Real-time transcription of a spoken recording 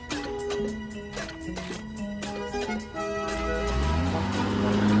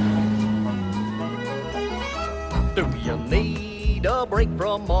break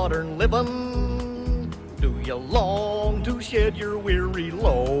from modern living? Do you long to shed your weary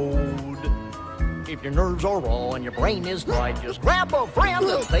load? If your nerves are raw and your brain is dry, just grab a friend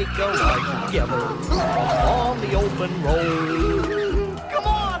and take a ride together on the open road. Come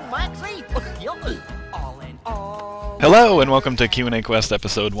on, Maxie! All in all. Hello and welcome to Q&A Quest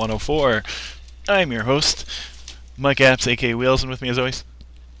episode 104. I'm your host, Mike Apps, aka Wheels, and with me as always,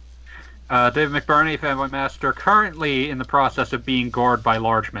 David McBurney, Fanboy Master, currently in the process of being gored by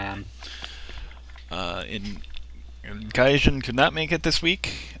Large Man. Gaijin could not make it this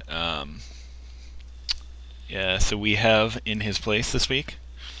week. So we have in his place this week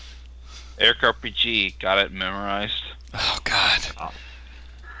Eric RPG, got it memorized. Oh God.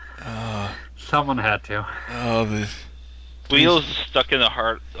 Someone had to. Wheels is stuck in the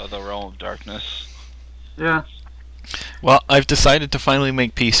heart of the realm of darkness. Yeah. Well, I've decided to finally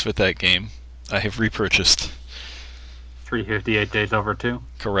make peace with that game. I have repurchased. 358 days over 2.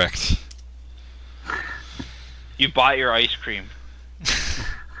 Correct. You bought your ice cream.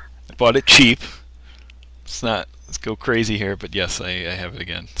 I bought it cheap. Let's go crazy here, but yes, I have it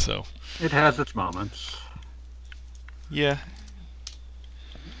again, so. It has its moments. Yeah.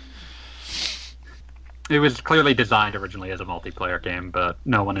 It was clearly designed originally as a multiplayer game, but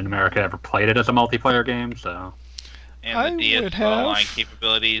no one in America ever played it as a multiplayer game, so. And the DS online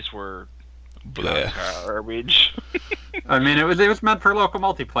capabilities were garbage. I mean, it was meant for local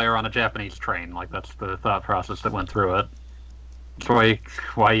multiplayer on a Japanese train. Like, that's the thought process that went through it. That's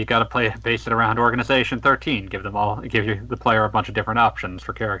why you gotta base it around Organization 13. Give you the player a bunch of different options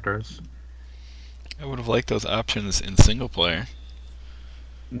for characters. I would have liked those options in single player.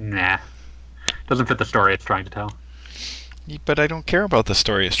 Nah. Doesn't fit the story it's trying to tell. But I don't care about the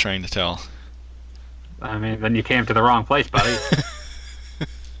story it's trying to tell. I mean, then you came to the wrong place, buddy.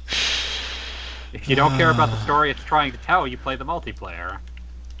 If you don't care about the story it's trying to tell, you play the multiplayer.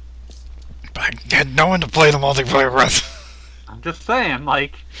 But I had no one to play the multiplayer with. I'm just saying,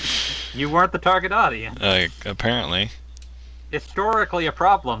 like, you weren't the target audience. Apparently. Historically, a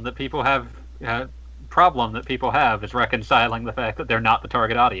problem that people have is reconciling the fact that they're not the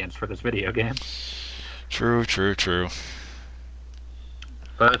target audience for this video game. True.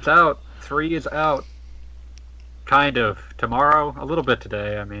 But it's out. 3 is out. Kind of. Tomorrow, a little bit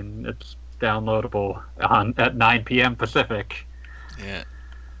today. I mean, it's downloadable at 9 p.m. Pacific. Yeah.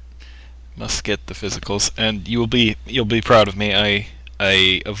 Must get the physicals, and you'll be proud of me.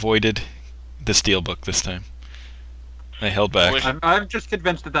 I avoided the Steelbook this time. I held back. I'm just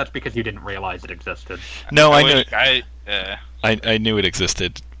convinced that that's because you didn't realize it existed. No, I knew. I knew it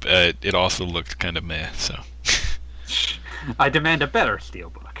existed. It also looked kind of meh. So. I demand a better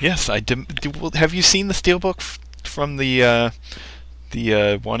Steelbook. Yes, have you seen the Steelbook from the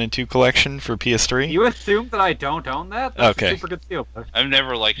 1 and 2 collection for PS3? You assume that I don't own that? That's okay. A super good Steelbook. I've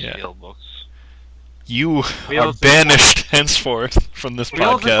never liked Steelbooks. You are banished henceforth from this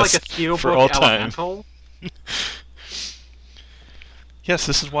podcast for all time. Yes,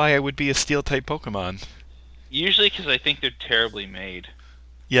 this is why I would be a Steel-type Pokemon. Usually because I think they're terribly made.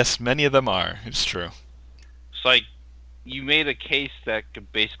 Yes, many of them are. It's true. It's like, you made a case that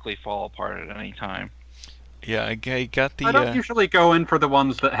could basically fall apart at any time. Yeah, I got the... I don't usually go in for the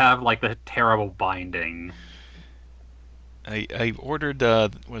ones that have, like, the terrible binding. I ordered,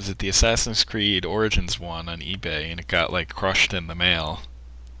 was it the Assassin's Creed Origins one on eBay, and it got, like, crushed in the mail.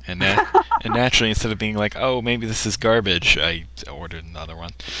 And naturally, instead of being like, oh, maybe this is garbage, I ordered another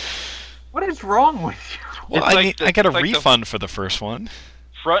one. What is wrong with you? Well, I got a refund for the first one.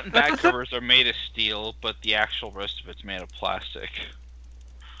 Front and back covers are made of steel, but the actual rest of it's made of plastic.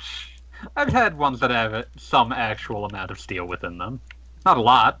 I've had ones that have some actual amount of steel within them. Not a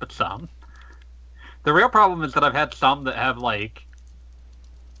lot, but some. The real problem is that I've had some that have, like,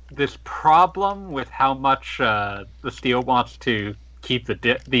 this problem with how much the steel wants to keep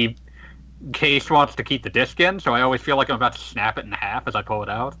the case wants to keep the disc in, so I always feel like I'm about to snap it in half as I pull it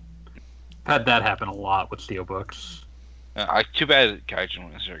out. I've had that happen a lot with Steelbooks. Too bad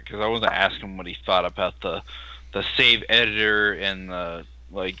Gaijin was there, because I wanted to ask him what he thought about the save editor and the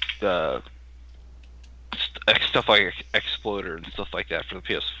stuff like Exploder and stuff like that for the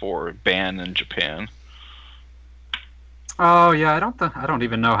PS4 banned in Japan. Oh yeah, I don't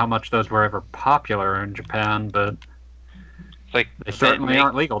even know how much those were ever popular in Japan, but like they certainly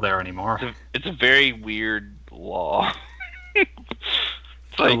aren't legal there anymore. It's a very weird law.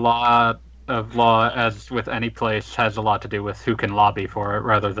 A lot of law, as with any place, has a lot to do with who can lobby for it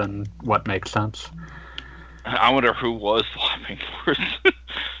rather than what makes sense. I wonder who was lobbying for it.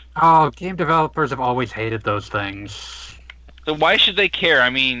 Oh, game developers have always hated those things. So why should they care? I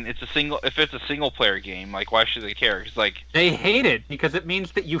mean, if it's a single player game, like why should they care? It's like They hate it because it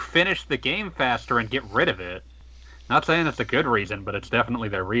means that you finish the game faster and get rid of it. Not saying it's a good reason, but it's definitely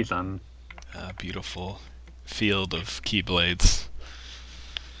their reason. A beautiful field of Keyblades.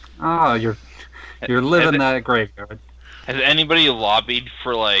 Oh, you're living that graveyard. has anybody lobbied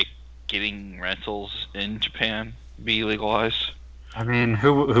for like getting rentals in Japan be legalized? I mean,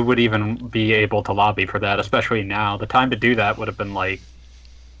 who would even be able to lobby for that, especially now? The time to do that would have been like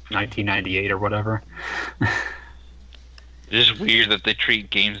 1998 or whatever. It's just weird that they treat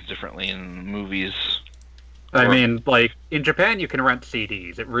games differently in movies. I mean, like, in Japan you can rent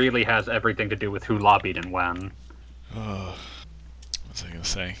CDs. It really has everything to do with who lobbied and when. Oh, what was I going to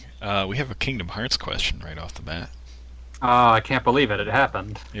say? We have a Kingdom Hearts question right off the bat. Oh, I can't believe it. It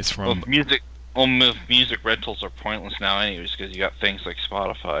happened. It's Well, from... music rentals are pointless now anyways because you got things like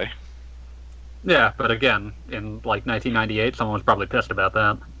Spotify. Yeah, but again, in like 1998, someone was probably pissed about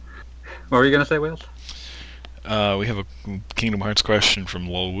that. What were you going to say, Wales? We have a Kingdom Hearts question from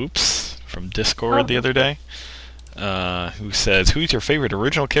Lol Whoops from Discord the other day, who says, "Who's your favorite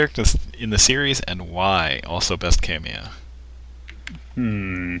original character in the series and why? Also, best cameo."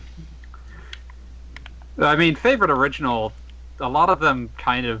 I mean, favorite original, a lot of them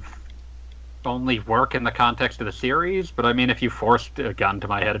kind of only work in the context of the series, but I mean, if you forced a gun to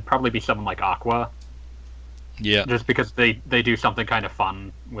my head, it'd probably be someone like Aqua, Yeah. just because they do something kind of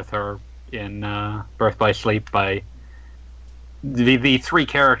fun with her in Birth by Sleep by the three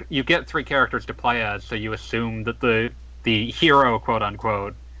character. You get three characters to play as, so you assume that the hero, quote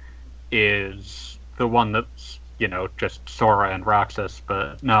unquote, is the one that's, you know, just Sora and Roxas,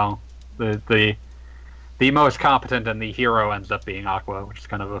 but no, the most competent and the hero ends up being Aqua, which is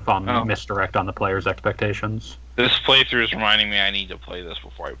kind of a fun misdirect on the player's expectations. This playthrough is reminding me I need to play this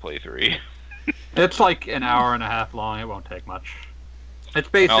before I play 3. It's like an hour and a half long. It won't take much. It's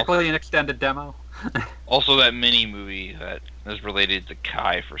basically an extended demo. Also, that mini movie that is related to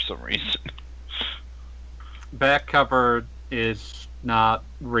Kai for some reason. Back cover is not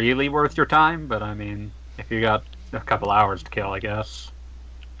really worth your time, but I mean, if you got a couple hours to kill, I guess.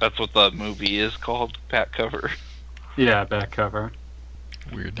 That's what the movie is called, back cover. Yeah, back cover.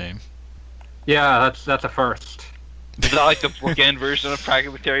 Weird name. Yeah, that's a first. Is that like the bookend version of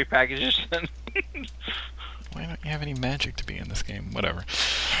Fragmentary Packages? Why don't you have any magic to be in this game? Whatever.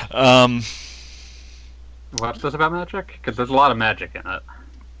 What's this about magic? Because there's a lot of magic in it.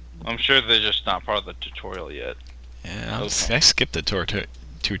 I'm sure they're just not part of the tutorial yet. Yeah, Okay. I skipped the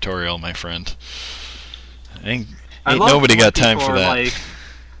tutorial, my friend. Ain't I love nobody when got time people for are that. like-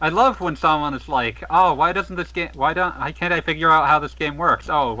 I love when someone is like, "Oh, why doesn't this game? Why can't I figure out how this game works?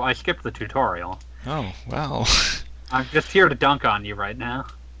 Oh, I skipped the tutorial. Oh, well. I'm just here to dunk on you right now."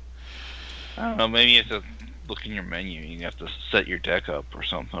 I don't know, maybe you have to look in your menu. You have to set your deck up or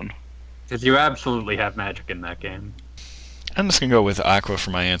something. Because you absolutely have magic in that game. I'm just going to go with Aqua for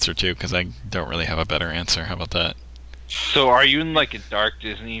my answer, too, because I don't really have a better answer. How about that? So are you in like a dark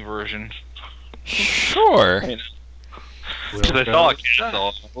Disney version? Sure. Because I saw a castle.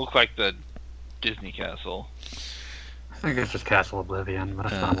 It looked like the Disney castle. I think it's just Castle Oblivion, but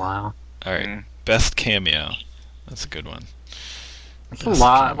it's been a while. All right. Mm. Best cameo. That's a good one. It's Best a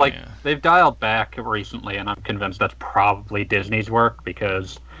lot. Like, cameo. they've dialed back recently, and I'm convinced that's probably Disney's work,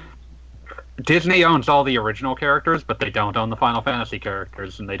 because Disney owns all the original characters, but they don't own the Final Fantasy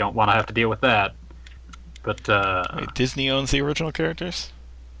characters, and they don't want to have to deal with that. But, Wait, Disney owns the original characters?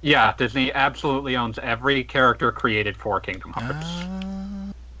 yeah, Disney absolutely owns every character created for Kingdom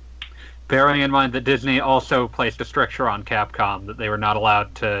Hearts. Bearing in mind that Disney also placed a stricture on Capcom that they were not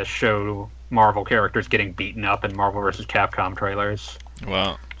allowed to show Marvel characters getting beaten up in Marvel vs. Capcom trailers.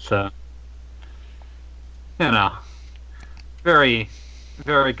 Well, So, you know, very,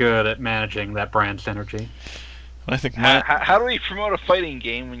 very good at managing that brand synergy. I think How do we promote a fighting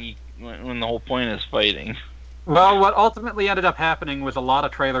game when the whole point is fighting? Well, what ultimately ended up happening was a lot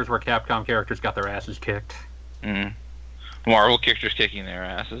of trailers where Capcom characters got their asses kicked. Mm. Marvel characters kicking their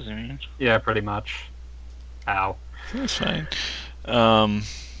asses, I mean. Yeah, pretty much. Ow. that's fine.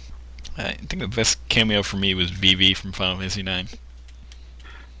 I think the best cameo for me was Vivi from Final Fantasy IX.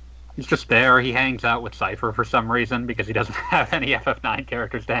 He's just there. He hangs out with Cypher for some reason because he doesn't have any FF9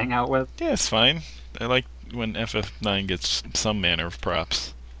 characters to hang out with. Yeah, it's fine. I like when FF9 gets some manner of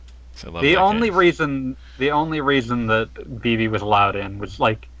props. So I love The that only game. reason that Vivi was allowed in was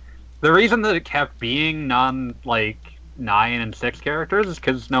like the reason that it kept being non 9 and 6 characters is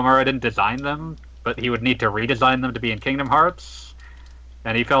because Nomura didn't design them, but he would need to redesign them to be in Kingdom Hearts,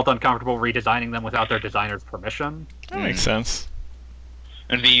 and he felt uncomfortable redesigning them without their designer's permission. That makes sense.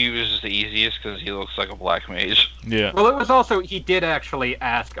 And VU is just the easiest because he looks like a black mage. Yeah. Well, it was also he did actually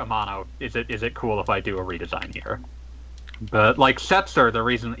ask Amano, "Is it cool if I do a redesign here?" But like Setzer, the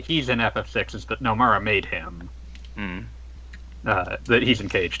reason he's in FF6 is that Nomura made him. Hmm. That he's in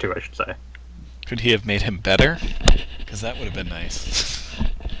KH2, I should say. Could he have made him better? Because that would have been nice.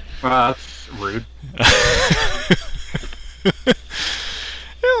 That's rude. I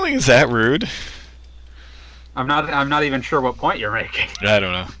don't think it's that rude. I'm not even sure what point you're making. I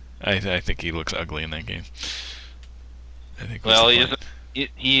don't know. I think he looks ugly in that game. I think. Well, that's he the point.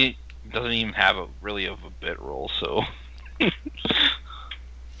 doesn't. He doesn't even have a bit role, so.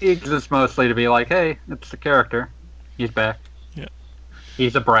 He exists mostly to be like, hey, it's the character. He's back. Yeah.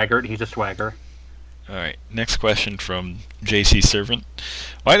 He's a braggart. He's a swagger. All right. Next question from JC Servant.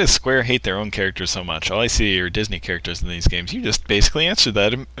 Why does Square hate their own characters so much? All I see are Disney characters in these games. You just basically answered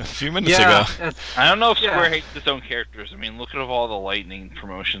that a few minutes ago. I don't know if Yeah. Square hates its own characters. I mean, look at all the Lightning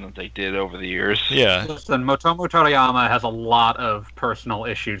promotion that they did over the years. Yeah. Listen, Motomo Toriyama has a lot of personal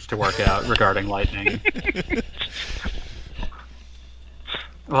issues to work out regarding Lightning.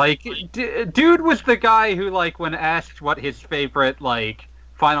 Like, dude was the guy who, like, when asked what his favorite, like,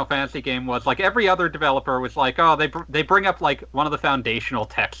 Final Fantasy game was, like, every other developer was like, oh, they bring up, like, one of the foundational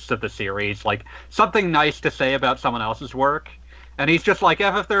texts of the series, like, something nice to say about someone else's work, and he's just like,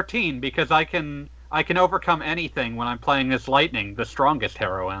 FF13, because I can overcome anything when I'm playing as Lightning, the strongest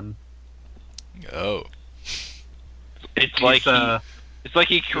heroine. Oh. It's He's, like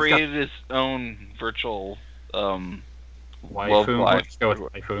he created his own virtual waifu. Worldwide. Let's go with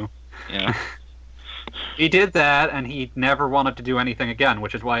waifu. Yeah. He did that, and he never wanted to do anything again,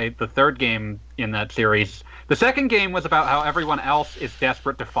 which is why the third game in that series... The second game was about how everyone else is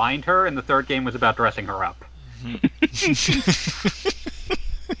desperate to find her, and the third game was about dressing her up.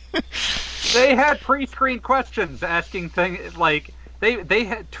 They had pre-screened questions asking things, like... They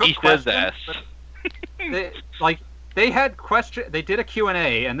took He questions... says that. They had they did a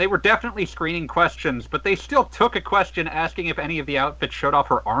Q&A, and they were definitely screening questions, but they still took a question asking if any of the outfits showed off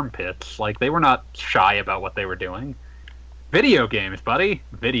her armpits. Like, they were not shy about what they were doing. Video games, buddy.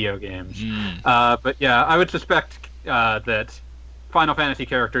 Video games. But yeah, I would suspect that Final Fantasy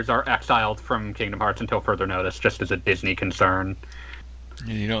characters are exiled from Kingdom Hearts until further notice, just as a Disney concern.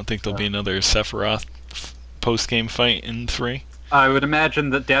 You don't think there'll be another Sephiroth post-game fight in 3? I would imagine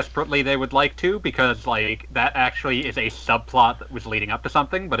that desperately they would like to, because, like, that actually is a subplot that was leading up to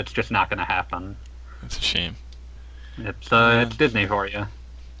something, but it's just not going to happen. That's a shame. It's Disney for you.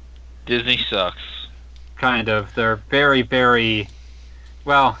 Disney sucks. Kind of. They're very, very...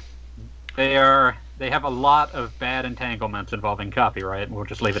 Well, they have a lot of bad entanglements involving copyright, and we'll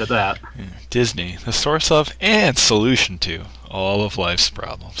just leave it at that. Yeah. Disney, the source of and solution to all of life's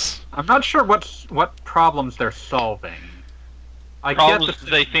problems. I'm not sure what problems they're solving. I Problems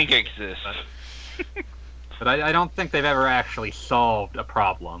guess they think exist. but I don't think they've ever actually solved a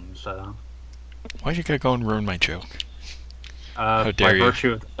problem, so... Why'd you gotta go and ruin my joke? By dare you.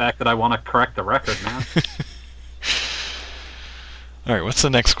 virtue of the fact that I want to correct the record, man. Alright, what's the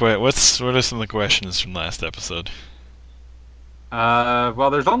next question? What are some of the questions from last episode?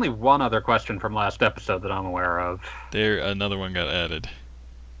 Well, there's only one other question from last episode that I'm aware of. Another one got added.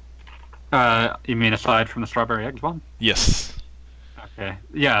 You mean aside from the strawberry eggs one? Yes. Okay.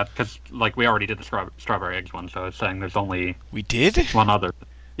 Yeah, because, like, we already did the strawberry eggs one, so I was saying there's only We did? one other.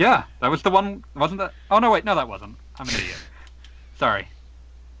 Yeah, that was the one, wasn't that? Oh, no, wait, no, that wasn't. I'm an idiot. Sorry.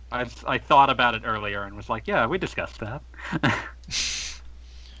 I thought about it earlier and was like, yeah, we discussed that.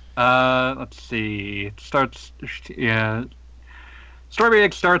 Let's see. It starts... Yeah... Strawberry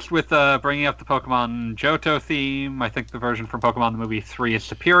Egg starts with bringing up the Pokemon Johto theme. I think the version from Pokemon the Movie 3 is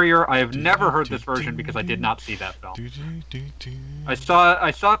superior. I have never heard this version because I did not see that film. I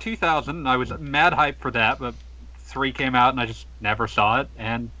saw 2000 and I was mad hyped for that, but 3 came out and I just never saw it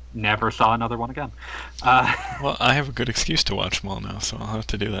and never saw another one again. Well, I have a good excuse to watch them all now, so I'll have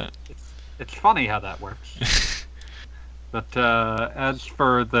to do that. It's funny how that works. But as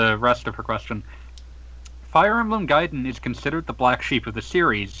for the rest of her question... Fire Emblem Gaiden is considered the black sheep of the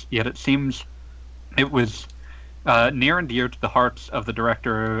series, yet it seems it was near and dear to the hearts of the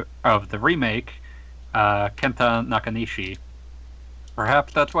director of the remake, Kenta Nakanishi.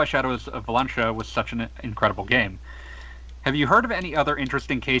 Perhaps that's why Shadows of Valentia was such an incredible game. Have you heard of any other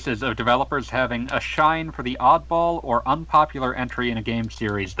interesting cases of developers having a shine for the oddball or unpopular entry in a game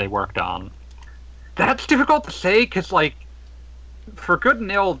series they worked on? That's difficult to say, because, like, for good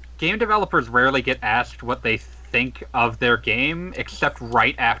and ill, game developers rarely get asked what they think of their game, except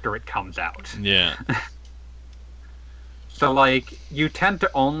right after it comes out. Yeah. So, like, you tend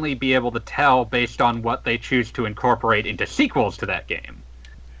to only be able to tell based on what they choose to incorporate into sequels to that game.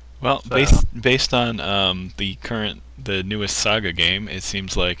 Well, So- based on the newest Saga game, it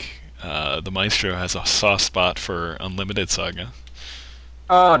seems like the Maestro has a soft spot for Unlimited Saga.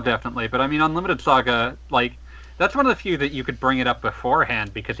 Oh, definitely. But I mean, Unlimited Saga, like, that's one of the few that you could bring it up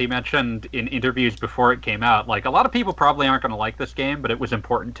beforehand because he mentioned in interviews before it came out, like, a lot of people probably aren't going to like this game, but it was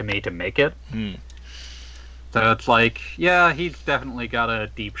important to me to make it. Hmm. So it's like, yeah, he's definitely got a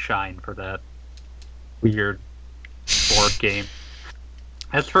deep shine for that weird board game.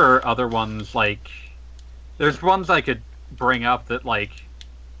 As for other ones, like, there's ones I could bring up that, like,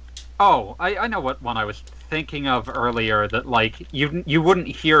 oh, I know what one I was thinking of earlier that, like, you wouldn't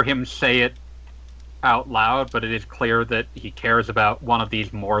hear him say it out loud, but it is clear that he cares about one of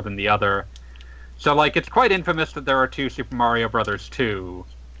these more than the other. So, like, it's quite infamous that there are two Super Mario Brothers 2.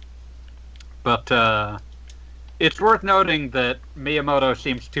 But, it's worth noting that Miyamoto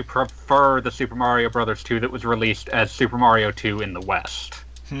seems to prefer the Super Mario Brothers 2 that was released as Super Mario 2 in the West.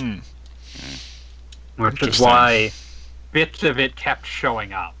 Hmm. Which is Interesting. why bits of it kept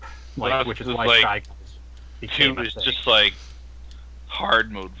showing up. Like, Well, which is it's why like Shy Guys became Two a is thing. just like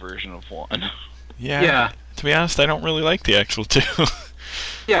hard mode version of one. Yeah. Yeah. To be honest, I don't really like the actual 2.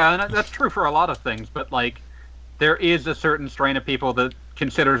 Yeah, and that's true for a lot of things, but, like, there is a certain strain of people that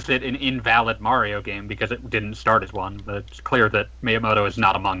considers it an invalid Mario game because it didn't start as one, but it's clear that Miyamoto is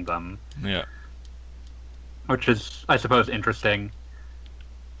not among them, Yeah. which is, I suppose, interesting.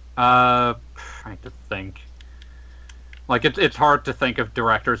 Trying to think. Like, it's hard to think of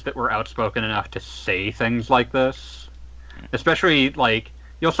directors that were outspoken enough to say things like this. Especially, like,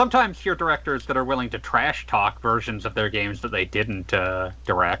 you'll sometimes hear directors that are willing to trash talk versions of their games that they didn't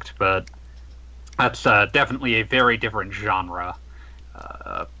direct, but that's definitely a very different genre.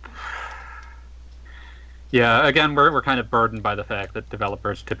 Yeah, again, we're kind of burdened by the fact that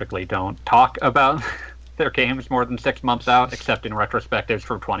developers typically don't talk about their games more than 6 months out, except in retrospectives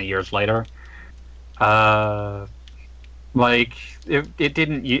from 20 years later. Like, it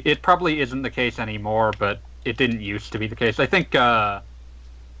didn't. It probably isn't the case anymore, but it didn't used to be the case. I think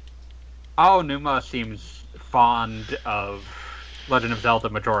Aonuma seems fond of Legend of Zelda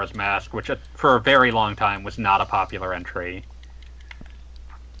Majora's Mask, which for a very long time was not a popular entry.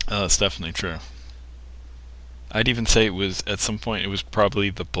 That's definitely true. I'd even say it was, at some point, it was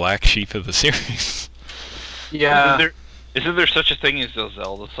probably the black sheep of the series. Yeah, Isn't there such a thing as a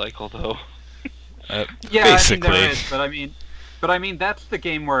Zelda cycle though? yeah, basically. I mean, there is, but I mean that's the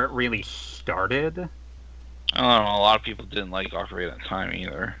game where it really started. I don't know. A lot of people didn't like Ocarina of Time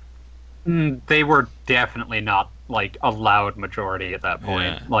either. They were definitely not, like, a loud majority at that point.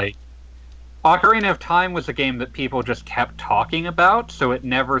 Yeah. Like, Ocarina of Time was a game that people just kept talking about, so it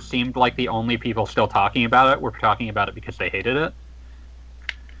never seemed like the only people still talking about it were talking about it because they hated it.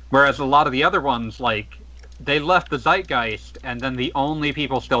 Whereas a lot of the other ones, like, they left the zeitgeist, and then the only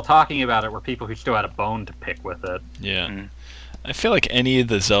people still talking about it were people who still had a bone to pick with it. Yeah. Mm. I feel like any of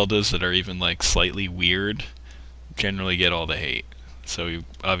the Zeldas that are even, like, slightly weird generally get all the hate. So,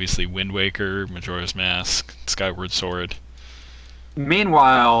 obviously, Wind Waker, Majora's Mask, Skyward Sword.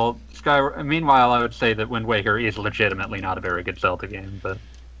 Meanwhile, I would say that Wind Waker is legitimately not a very good Zelda game, but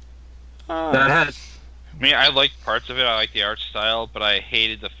that has. I mean, I liked parts of it. I liked the art style, but I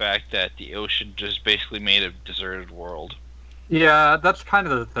hated the fact that the ocean just basically made a deserted world. Yeah, that's kind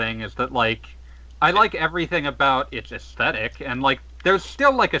of the thing, is that, like, I like everything about its aesthetic, and, like, there's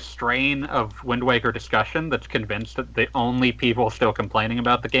still, like, a strain of Wind Waker discussion that's convinced that the only people still complaining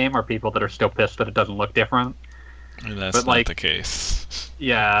about the game are people that are still pissed that it doesn't look different. And that's But, not like- the case.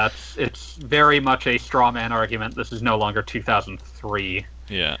 Yeah, it's very much a straw man argument. This is no longer 2003.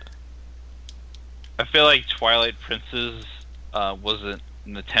 Yeah. I feel like Twilight Princess wasn't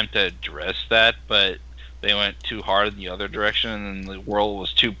an attempt to address that, but they went too hard in the other direction, and the world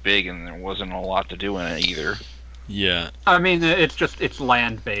was too big, and there wasn't a lot to do in it either. Yeah. I mean, it's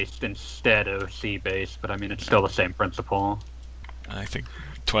land-based instead of sea-based, but I mean, it's still the same principle. I think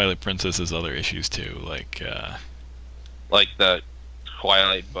Twilight Princess has other issues too, like Like the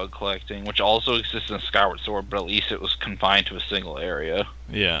Twilight bug collecting, which also exists in Skyward Sword, but at least it was confined to a single area.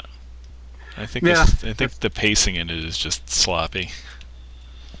 yeah. I think Yeah. I think the pacing in it is just sloppy.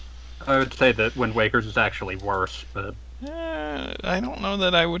 I would say that Wind Waker's is actually worse, but I don't know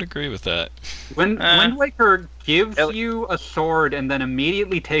that I would agree with that. Wind Waker gives It- you a sword and then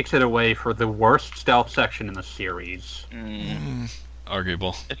immediately takes it away for the worst stealth section in the series.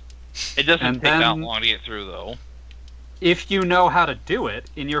 Arguable. It doesn't And take that then- long to get through, though. If you know how to do it,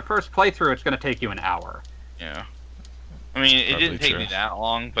 in your first playthrough, it's going to take you an hour. Yeah. I mean, it Probably didn't take me true. that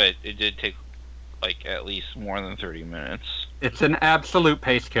long, but it did take, like, at least more than 30 minutes. It's an absolute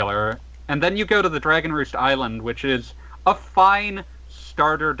pace killer. And then you go to the Dragon Roost Island, which is a fine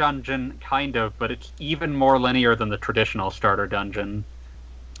starter dungeon, kind of, but it's even more linear than the traditional starter dungeon.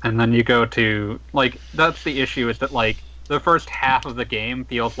 And then you go to, like, that's the issue, is that, like, the first half of the game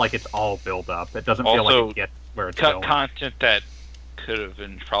feels like it's all build up. It doesn't feel Also, like it gets where it's cut going. content that could have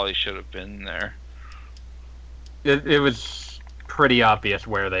and probably should have been there. It was pretty obvious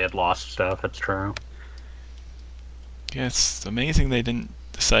where they had lost stuff, it's true. Yeah, it's amazing they didn't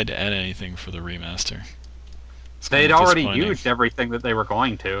decide to add anything for the remaster. It's kind They'd of already disappointing. used everything that they were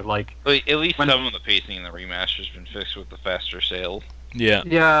going to. Like, But at least When- some of the pacing in the remaster's been fixed with the faster sale. Yeah,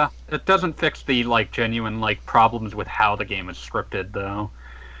 yeah, it doesn't fix the, like, genuine, like, problems with how the game is scripted, though.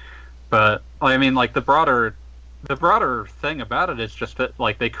 But, I mean, like, the broader thing about it is just that,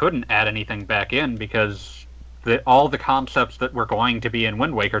 like, they couldn't add anything back in because all the concepts that were going to be in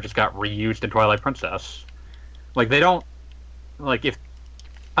Wind Waker just got reused in Twilight Princess. Like, they don't, like, if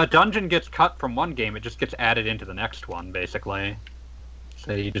a dungeon gets cut from one game, it just gets added into the next one, basically.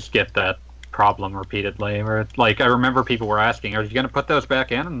 So you just get that problem repeatedly, where it's like, I remember people were asking, are you going to put those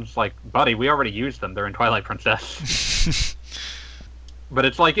back in? And it's like, buddy, we already used them. They're in Twilight Princess. But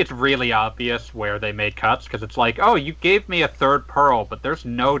it's like, it's really obvious where they made cuts, because it's like, oh, you gave me a third pearl, but there's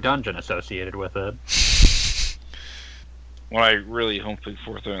no dungeon associated with it. What I really hoping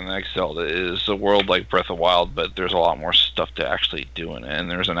for through the next Zelda is a world like Breath of the Wild, but there's a lot more stuff to actually do in it, and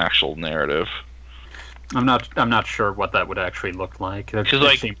there's an actual narrative. I'm not sure what that would actually look like. It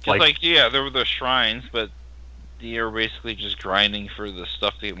Because seems yeah, there were the shrines, but you're basically just grinding for the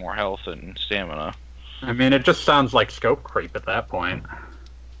stuff to get more health and stamina. I mean, it just sounds like scope creep at that point.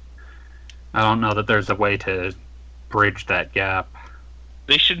 I don't know that there's a way to bridge that gap.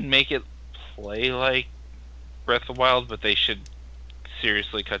 They should make it play like Breath of the Wild, but they should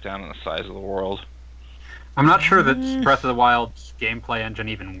seriously cut down on the size of the world. I'm not sure that Breath of the Wild's gameplay engine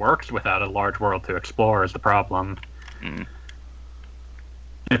even works without a large world to explore is the problem. Mm.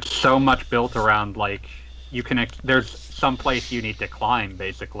 It's so much built around, like, there's some place you need to climb,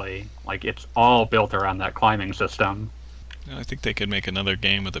 basically. Like, it's all built around that climbing system. I think they could make another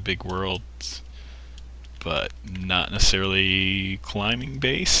game with a big world, but not necessarily climbing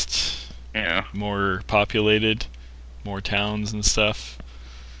based. Yeah. More populated, more towns and stuff.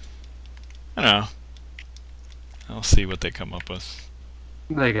 I don't know. I'll see what they come up with.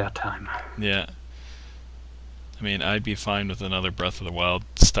 They got time. Yeah. I mean, I'd be fine with another Breath of the Wild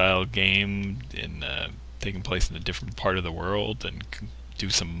style game in taking place in a different part of the world and do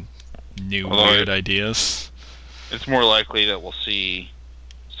some new Although weird ideas. It's more likely that we'll see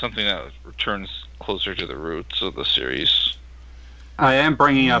something that returns closer to the roots of the series. I am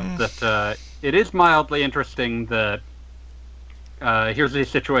bringing up that it is mildly interesting that here's a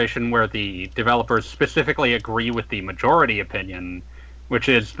situation where the developers specifically agree with the majority opinion, which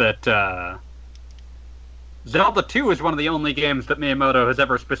is that Zelda 2 is one of the only games that Miyamoto has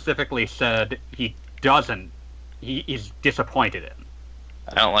ever specifically said he's disappointed in.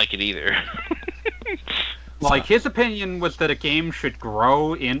 I don't like it either. Like, his opinion was that a game should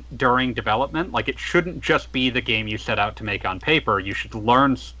grow during development. Like, it shouldn't just be the game you set out to make on paper. You should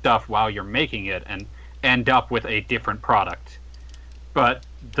learn stuff while you're making it and end up with a different product. But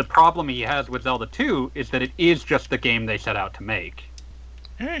the problem he has with Zelda 2 is that it is just the game they set out to make.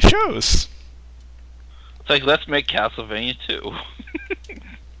 Yeah, it shows. It's like, let's make Castlevania 2.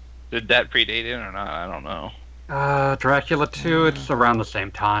 Did that predate it or not? I don't know. Dracula 2, it's around the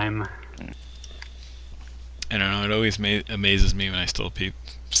same time. I don't know. It always amazes me when I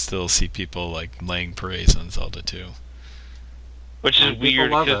still see people like laying praise on Zelda 2. Which is Some people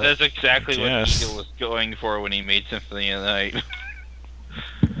weird, love because it. that's exactly what Yes. Neil was going for when he made Symphony of the Night.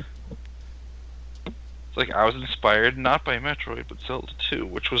 It's like, I was inspired not by Metroid, but Zelda 2,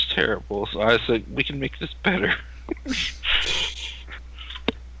 which was terrible. So I said, we can make this better.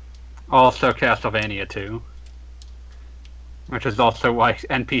 Also Castlevania 2. Which is also why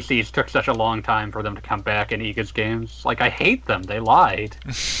NPCs took such a long time for them to come back in Iga's games. Like, I hate them. They lied.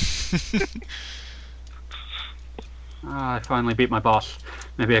 I finally beat my boss.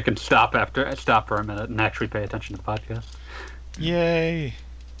 Maybe I can stop for a minute and actually pay attention to the podcast. Yay!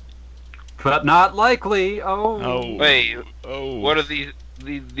 But not likely. Oh. Wait, Oh. what are these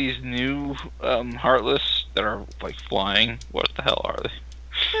new Heartless that are, like, flying? What the hell are they?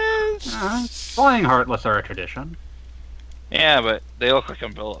 Flying Heartless are a tradition. Yeah, but they look like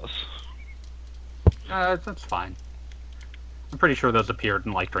umbrellas. That's fine. I'm pretty sure those appeared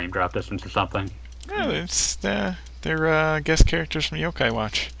in, like, Dream Drop Distance or something. No, they're guest characters from Yokai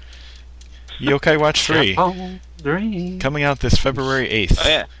Watch. Yokai Watch 3, Oh, dream. coming out this February 8th Oh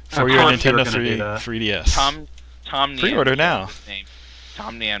yeah, for Of your course you were Nintendo gonna do that. 3DS. Tom Nam Pre-order kept now. his name.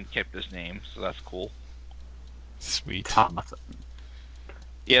 Tom Nam kept his name, so that's cool. Sweet. Thomas.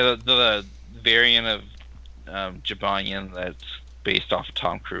 Yeah, the variant of Jibanyan that's based off of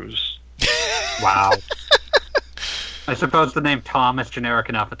Tom Cruise. Wow. I suppose the name Tom is generic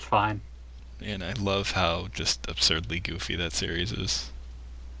enough, it's fine. And I love how just absurdly goofy that series is.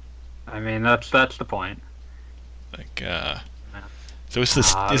 I mean, that's the point. Like, so is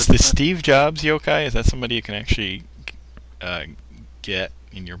this Ah, is the Steve Jobs yokai? Is that somebody you can actually get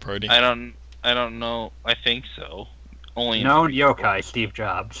in your party? I don't know. I think so. Only in Known yokai, Steve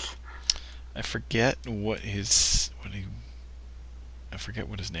Jobs. I forget I forget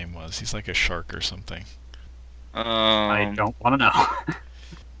what his name was. He's like a shark or something. I don't want to know.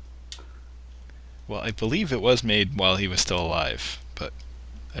 Well, I believe it was made while he was still alive, but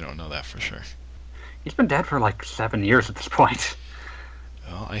I don't know that for sure. He's been dead for like 7 years at this point.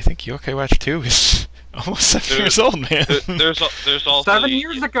 Well, I think Yokai Watch 2 is almost 7 years old, man. There's also 7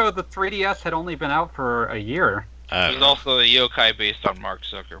 years ago, the 3DS had only been out for a year. There's also a yokai based on Mark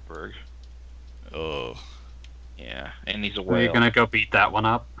Zuckerberg. Oh, Yeah, and he's a Are you whale. gonna go beat that one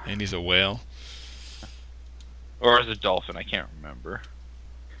up? and he's a whale. Or is it dolphin? I can't remember.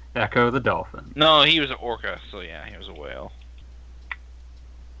 Echo the Dolphin. No, he was an orca, so yeah, he was a whale.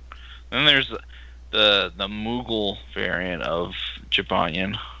 Then there's the Moogle variant of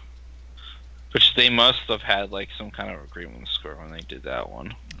Jibanyan, which they must have had like some kind of agreement with Square when they did that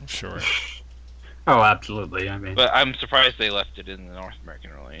one. I'm sure. Oh, absolutely. I mean, But I'm surprised they left it in the North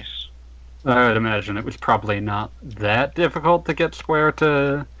American release. I would imagine it was probably not that difficult to get Square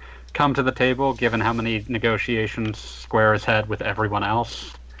to come to the table, given how many negotiations Square has had with everyone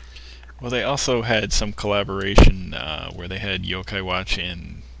else. Well, they also had some collaboration where they had Yokai Watch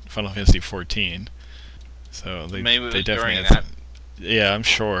in Final Fantasy XIV. So Maybe it they was definitely during had that. Yeah, I'm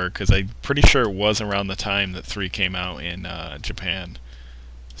sure, because I'm pretty sure it was around the time that 3 came out in Japan.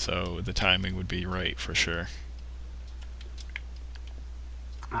 So the timing would be right for sure.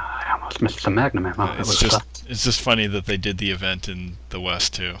 I almost missed some Magnum ammo. That was It's just funny that they did the event in the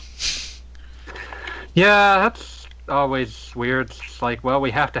West too. Yeah, that's always weird. It's just like, well, we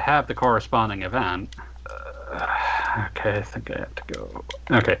have to have the corresponding event. Okay, I think I have to go.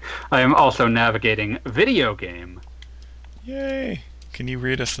 Okay, I am also navigating video game, Yay! Can you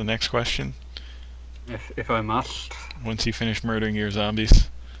read us the next question if I must. once you finish murdering your zombies?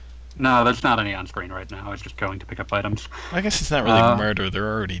 No, there's not any on screen right now. I was just going to pick up items. I guess it's not really murder.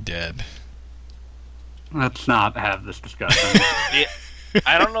 They're already dead. Let's not have this discussion.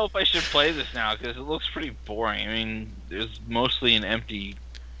 I don't know if I should play this now because it looks pretty boring. I mean, there's mostly an empty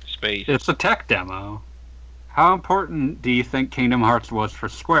space. It's a tech demo. How important do you think Kingdom Hearts was for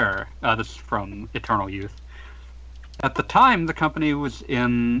Square? This is from Eternal Youth. At the time, the company was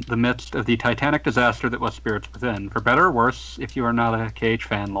in the midst of the titanic disaster that was Spirits Within. For better or worse, if you are not a KH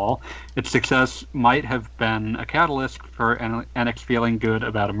fan, lol, its success might have been a catalyst for NX feeling good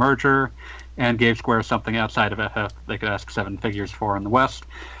about a merger, and gave Square something outside of FF they could ask 7 figures for in the West.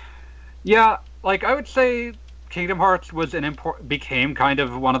 Yeah, like, I would say Kingdom Hearts was became kind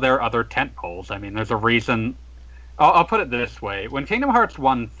of one of their other tentpoles. I mean, there's a reason. I'll put it this way: when Kingdom Hearts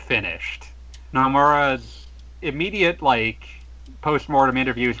 1 finished, Nomura's immediate post-mortem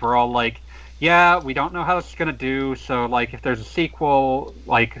interviews were all like, "Yeah, we don't know how this is gonna do. So if there's a sequel,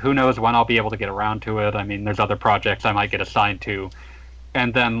 who knows when I'll be able to get around to it. I mean, there's other projects I might get assigned to."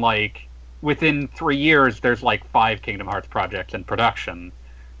 And then within 3 years, there's 5 Kingdom Hearts projects in production.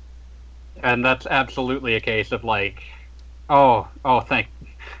 And that's absolutely a case of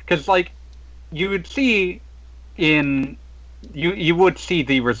because you would see you would see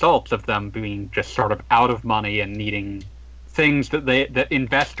the results of them being just sort of out of money and needing things that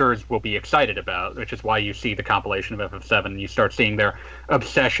investors will be excited about, which is why you see the compilation of FF7. You start seeing their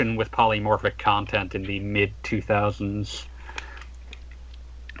obsession with polymorphic content in the mid 2000s.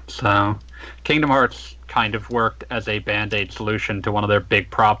 So, Kingdom Hearts kind of worked as a band-aid solution to one of their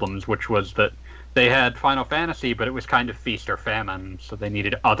big problems, which was that they had Final Fantasy, but it was kind of feast or famine, so they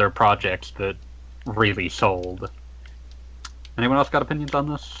needed other projects that really sold. Anyone else got opinions on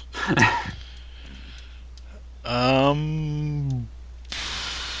this?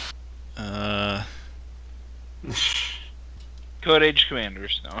 Code Age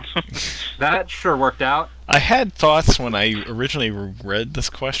Commanders, no. That sure worked out. I had thoughts when I originally read this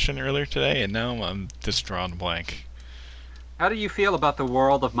question earlier today, and now I'm just drawing a blank. How do you feel about the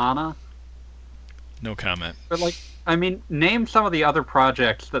world of Mana? No comment. But name some of the other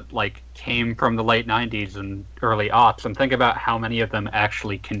projects that came from the late 90s and early aughts, and think about how many of them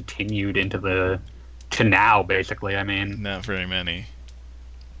actually continued to now, basically. I mean, Not very many.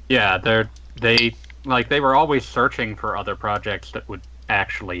 yeah, they were always searching for other projects that would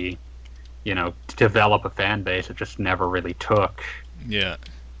actually, develop a fan base. It just never really took. Yeah.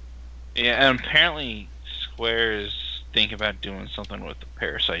 Yeah, and apparently Square is thinking about doing something with the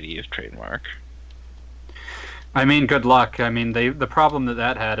Parasite Eve trademark. I mean, good luck. I mean, the problem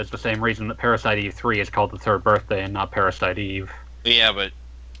that had is the same reason that Parasite Eve 3 is called the third birthday and not Parasite Eve. Yeah, but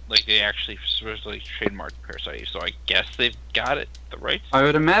like they actually supposedly trademarked Parasite Eve, so I guess they've got it the rights. I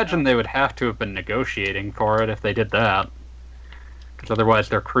would imagine they would have to have been negotiating for it if they did that, because otherwise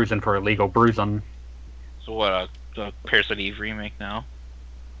they're cruising for illegal bruising. So what, a Parasite Eve remake now?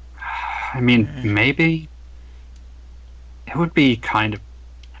 I mean, maybe it would be kind of.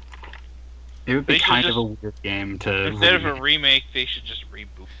 It would be They should kind of just- a weird game to. Instead of a remake. remake, they should just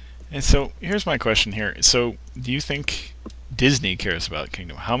reboot. And so here's my question here. So do you think Disney cares about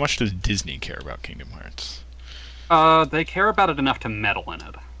Kingdom? How much does Disney care about Kingdom Hearts? They care about it enough to meddle in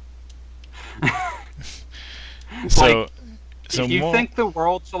it. So, so if you more, think the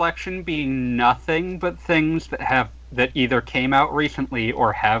world selection being nothing but things that either came out recently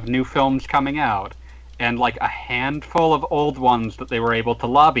or have new films coming out, and like a handful of old ones that they were able to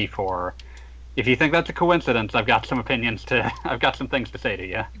lobby for, if you think that's a coincidence, I've got some things to say to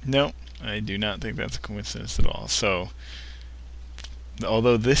you. no, I do not think that's a coincidence at all. So,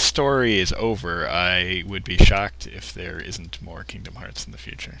 although this story is over, I would be shocked if there isn't more Kingdom Hearts in the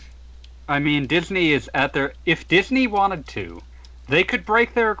future. I mean, Disney is at their. If Disney wanted to, they could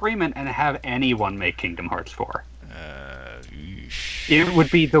break their agreement and have anyone make Kingdom Hearts 4. It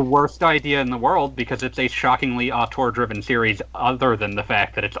would be the worst idea in the world because it's a shockingly auteur-driven series, other than the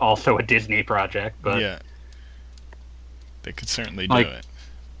fact that it's also a Disney project. But yeah, they could certainly do Like- it.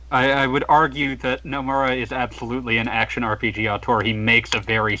 I would argue that Nomura is absolutely an action RPG auteur. He makes a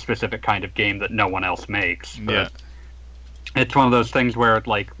very specific kind of game that no one else makes. But Yeah, it's one of those things where,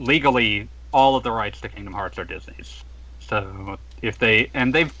 like, legally, all of the rights to Kingdom Hearts are Disney's. So if there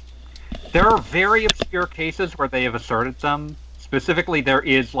are very obscure cases where they have asserted them. Specifically, there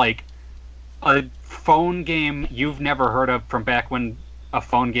is like a phone game you've never heard of from back when a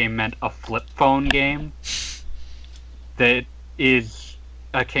phone game meant a flip phone game. That is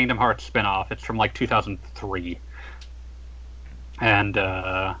a Kingdom Hearts spin-off. It's from like 2003. And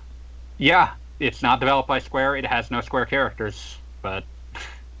yeah, it's not developed by Square. It has no Square characters, but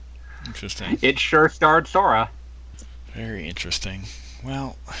interesting. it sure starred Sora. Very interesting.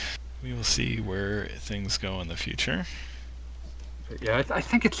 Well, we will see where things go in the future. Yeah, I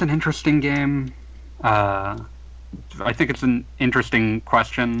think it's an interesting game. I think it's an interesting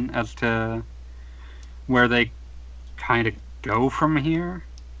question as to where they kind of go from here.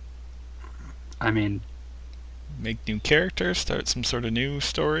 I mean, Make new characters, start some sort of new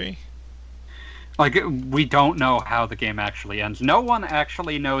story. like, we don't know how the game actually ends. No one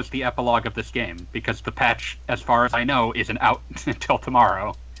actually knows the epilogue of this game because the patch, as far as I know, isn't out until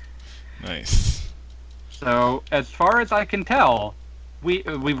tomorrow. Nice. So, as far as I can tell, we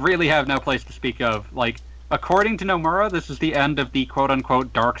really have no place to speak of. Like, according to Nomura, this is the end of the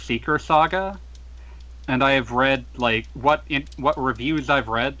quote-unquote Dark Seeker saga. And I have read, like, what reviews I've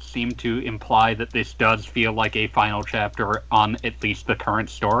read seem to imply that this does feel like a final chapter on at least the current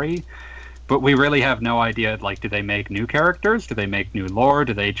story. But we really have no idea, like, do they make new characters? Do they make new lore?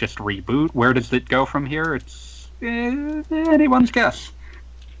 Do they just reboot? Where does it go from here? It's anyone's guess.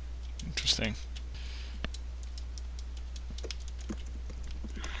 Interesting.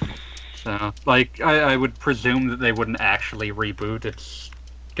 So, like, I would presume that they wouldn't actually reboot. It's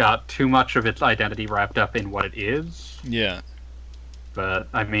got too much of its identity wrapped up in what it is. Yeah. But,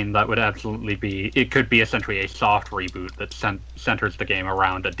 I mean, that would absolutely be... It could be essentially a soft reboot that centers the game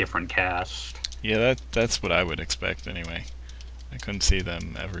around a different cast. Yeah, that's what I would expect anyway. I couldn't see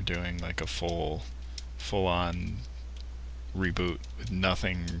them ever doing like a full-on reboot with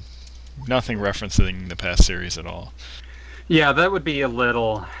nothing referencing the past series at all. Yeah, that would be a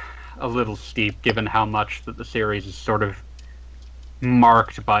little steep, given how much that the series is sort of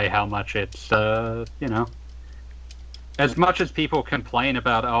marked by how much it's, as much as people complain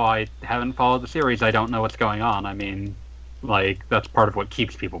about, oh, I haven't followed the series, I don't know what's going on. I mean, like, that's part of what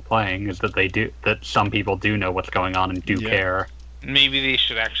keeps people playing, is that some people do know what's going on and do Yeah. care. Maybe they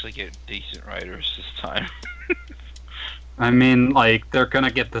should actually get decent writers this time. I mean, like, they're gonna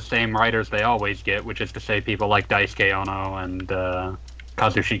get the same writers they always get, which is to say people like Daisuke Ono and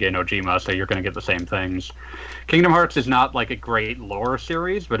Kazushige Nojima, so you're gonna get the same things. Kingdom Hearts is not, like, a great lore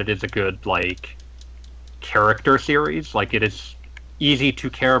series, but it is a good, like, character series. Like, it is easy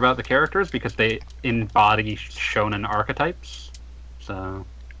to care about the characters because they embody shonen archetypes. So,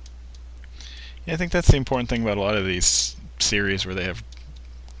 Yeah, I think that's the important thing about a lot of these series where they have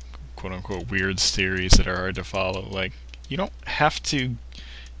quote-unquote weird series that are hard to follow. Like, you don't have to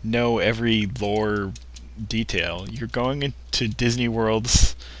know every lore detail. You're going into Disney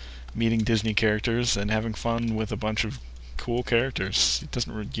worlds, meeting Disney characters, and having fun with a bunch of cool characters.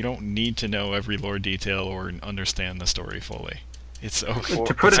 You don't need to know every lore detail or understand the story fully. It's okay.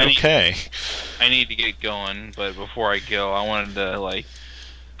 To put it- okay. I need to get going, but before I go, I wanted to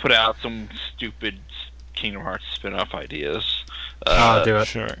put out some stupid Kingdom Hearts spin-off ideas. I'll do it.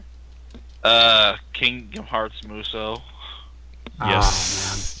 Sure. Kingdom Hearts Muso.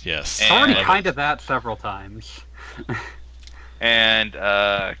 Yes. Yes. I've already Love it. kind of that several times. And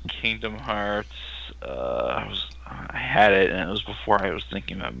Kingdom Hearts. I had it, and it was before I was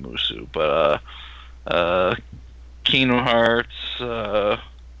thinking about Musu. But Kingdom Hearts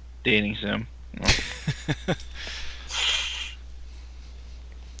dating sim.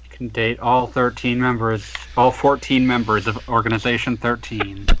 Can date all 14 members of Organization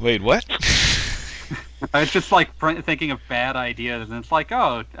 13. Wait, what? I was just like thinking of bad ideas, and it's like,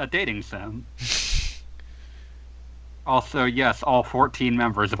 oh, a dating sim. Also, yes, all 14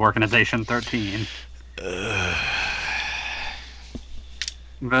 members of Organization 13.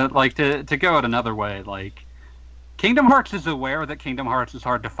 But to go it another way, Kingdom Hearts is aware that Kingdom Hearts is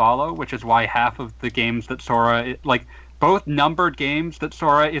hard to follow, which is why half of the games that Sora, both numbered games that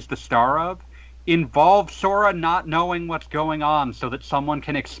Sora is the star of, involve Sora not knowing what's going on so that someone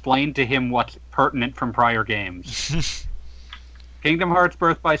can explain to him what's pertinent from prior games. Kingdom Hearts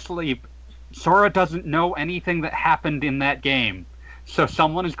Birth by Sleep, Sora doesn't know anything that happened in that game. So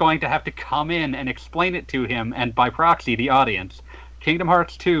someone is going to have to come in and explain it to him, and by proxy, the audience. Kingdom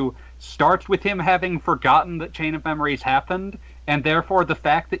Hearts 2 starts with him having forgotten that Chain of Memories happened, and therefore the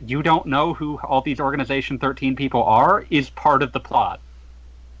fact that you don't know who all these Organization 13 people are is part of the plot.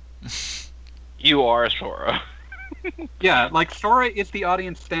 You are Sora. Yeah, Sora is the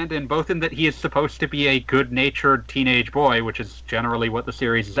audience stand-in, both in that he is supposed to be a good-natured teenage boy, which is generally what the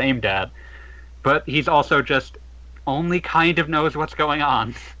series is aimed at, but he's also just only kind of knows what's going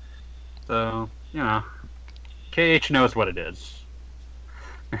on. So, KH knows what it is.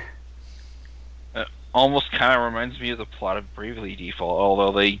 Almost kind of reminds me of the plot of Bravely Default,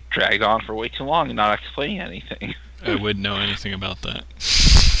 although they dragged on for way too long and not explaining anything. I wouldn't know anything about that.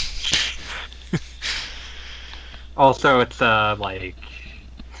 Also, it's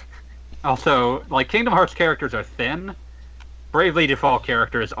Kingdom Hearts characters are thin. Bravely Default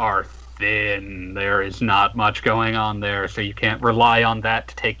characters are thin. There is not much going on there, so you can't rely on that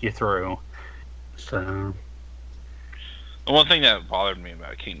to take you through. So, The one thing that bothered me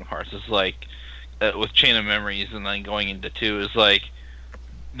about Kingdom Hearts is with Chain of Memories and then going into 2 is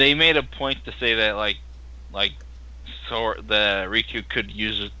they made a point to say that so the Riku could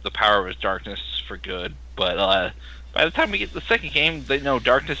use the power of his darkness for good, but by the time we get to the second game, they know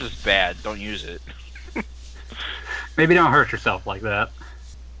darkness is bad. Don't use it. maybe don't hurt yourself like that.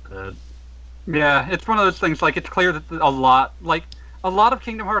 Yeah, it's one of those things, it's clear that a lot of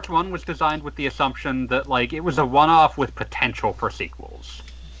Kingdom Hearts 1 was designed with the assumption that, it was a one-off with potential for sequels.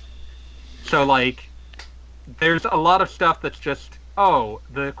 So, there's a lot of stuff that's just,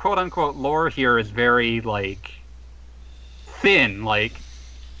 the quote-unquote lore here is very, thin.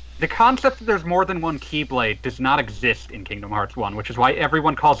 The concept that there's more than one Keyblade does not exist in Kingdom Hearts 1, which is why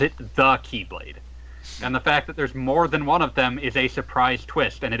everyone calls it the Keyblade. And the fact that there's more than one of them is a surprise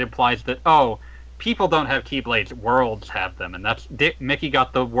twist, and it implies that, people don't have Keyblades, worlds have them, and that's Mickey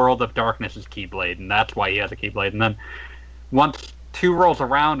got the World of Darkness's Keyblade, and that's why he has a Keyblade. And then once 2 rolls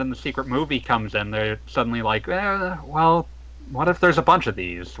around and the secret movie comes in, they're suddenly well, what if there's a bunch of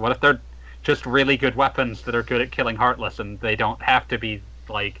these? What if they're just really good weapons that are good at killing Heartless, and they don't have to be,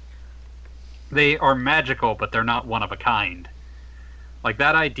 they are magical, but they're not one of a kind?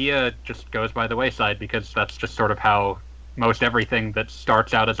 That idea just goes by the wayside, because that's just sort of how most everything that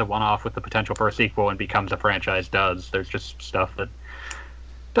starts out as a one-off with the potential for a sequel and becomes a franchise does. There's just stuff that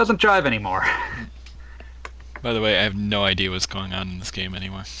doesn't jive anymore. By the way, I have no idea what's going on in this game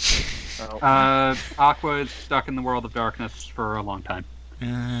anymore. Aqua is stuck in the World of Darkness for a long time.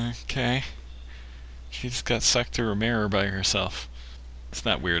 Okay. She just got sucked through a mirror by herself. It's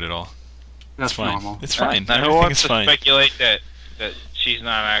not weird at all. That's It's fine. normal. It's fine. Now, who Everything wants is to fine. speculate that she's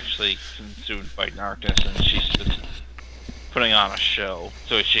not actually consumed by darkness and she's just putting on a show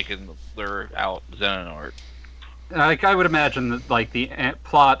so she can lure out Xehanort? I would imagine that the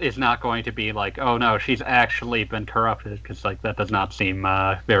plot is not going to be oh no, she's actually been corrupted, because that does not seem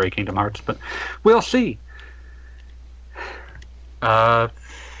very Kingdom Hearts, but we'll see. Or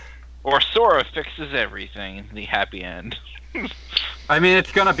Sora fixes everything in the happy end. I mean,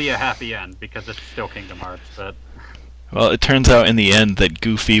 it's gonna be a happy end because it's still Kingdom Hearts, but Well, it turns out in the end that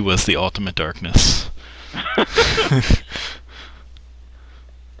Goofy was the ultimate darkness.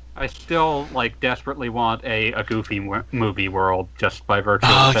 I still like desperately want a Goofy movie world just by virtue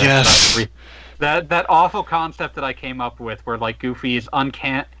Oh, of the fact yes. that awful concept that I came up with, where like Goofy is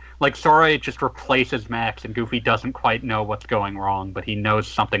like Sora just replaces Max, and Goofy doesn't quite know what's going wrong, but he knows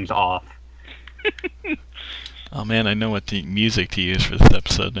something's off. Oh man, I know what the music to use for this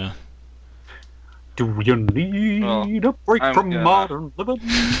episode now. Do you need a break I'm from gonna- modern living?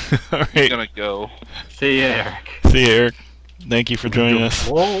 All I'm right. gonna go. See you, Eric. See you, Eric. Thank you for joining us.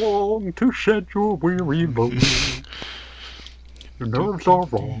 Long to shed your weary load. Your nerves are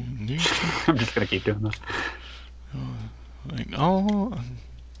wrong. I'm just gonna keep doing this. Like, oh, I'm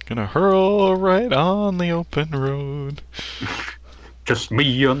gonna hurl right on the open road. Just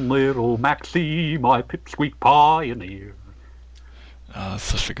me and little Maxie, my pipsqueak pioneer. Oh, it's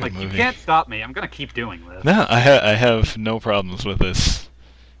such a good Like, movie. you can't stop me. I'm gonna keep doing this. No, I have no problems with this.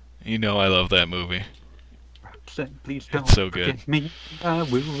 You know I love that movie. Say, please don't so good. forget me. I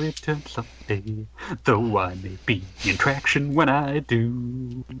will return someday, though I may be in traction when I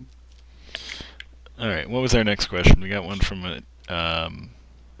do. All right, what was our next question? We got one from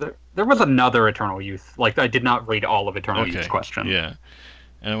There was another Eternal Youth. Like, I did not read all of Eternal okay, Youth's question. yeah.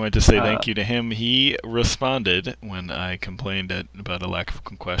 And I wanted to say thank you to him. He responded when I complained about a lack of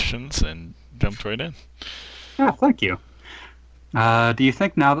questions and jumped right in. Yeah, thank you. Do you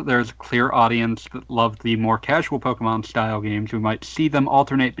think now that there's a clear audience that love the more casual Pokemon style games, we might see them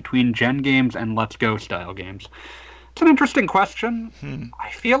alternate between Gen games and Let's Go style games? It's an interesting question. I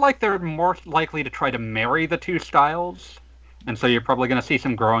feel like they're more likely to try to marry the two styles, and so you're probably going to see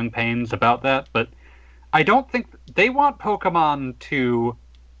some growing pains about that, but I don't think they want Pokemon to...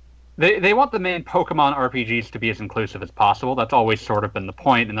 They want the main Pokemon RPGs to be as inclusive as possible. That's always sort of been the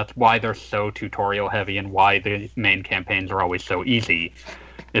point, and that's why they're so tutorial heavy and why the main campaigns are always so easy,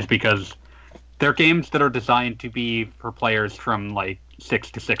 is because they're games that are designed to be for players from like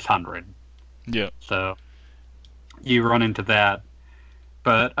 6 to 600. Yeah. So you run into that.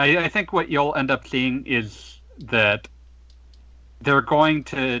 But I think what you'll end up seeing is that they're going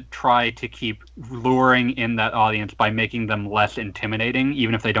to try to keep luring in that audience by making them less intimidating,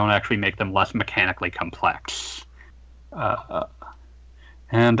 even if they don't actually make them less mechanically complex.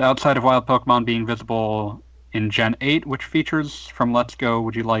 And outside of wild Pokemon being visible in Gen 8, which features from Let's Go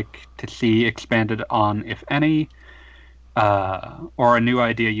would you like to see expanded on, if any? Or a new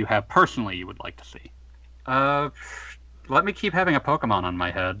idea you have personally you would like to see? Let me keep having a Pokemon on my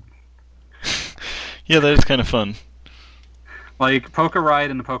head. Yeah, that is kind of fun. Like, Poké Ride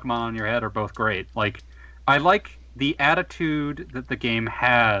and the Pokemon on your head are both great. Like, I like the attitude that the game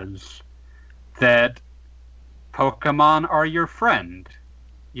has that Pokemon are your friend.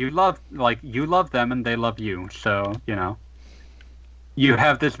 You love them and they love you. So, you know, you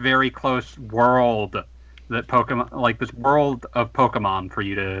have this very close world that Pokemon, like this world of Pokemon for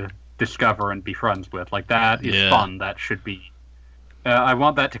you to discover and be friends with. Like, that is fun. That should be. I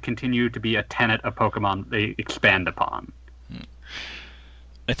want that to continue to be a tenet of Pokemon they expand upon.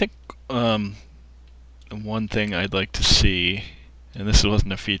 I think one thing I'd like to see, and this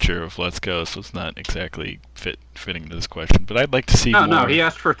wasn't a feature of Let's Go, so it's not exactly fitting to this question, but I'd like to see more... No, he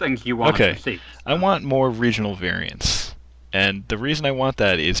asked for things you wanted to see. I want more regional variants. And the reason I want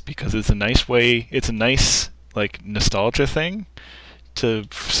that is because it's a nice way, it's a nice, like, nostalgia thing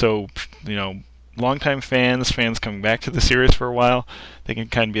so, you know, longtime fans coming back to the series for a while, they can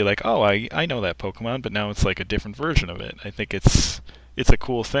kind of be like, oh, I know that Pokemon, but now it's like a different version of it. I think it's a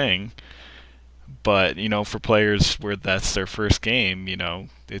cool thing, but, you know, for players where that's their first game, you know,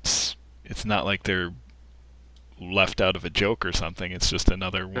 it's not like they're left out of a joke or something. It's just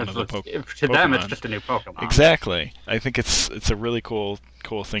another one of the Pokemon. To them, it's just a new Pokemon. Exactly. I think it's a really cool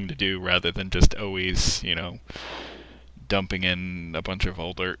thing to do rather than just always, you know, dumping in a bunch of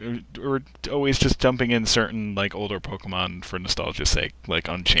older, or always just dumping in certain like older Pokemon for nostalgia's sake, like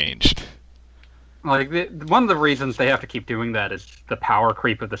unchanged. Like, one of the reasons they have to keep doing that is the power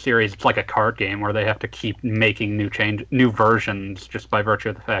creep of the series. It's like a card game where they have to keep making new versions just by virtue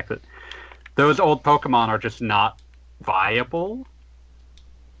of the fact that those old Pokemon are just not viable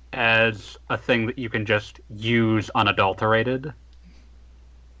as a thing that you can just use unadulterated.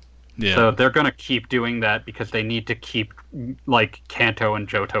 Yeah. So they're going to keep doing that because they need to keep, like, Kanto and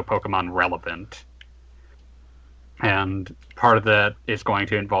Johto Pokemon relevant. And part of that is going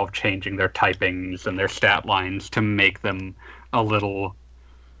to involve changing their typings and their stat lines to make them a little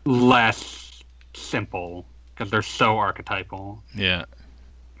less simple, because they're so archetypal. Yeah.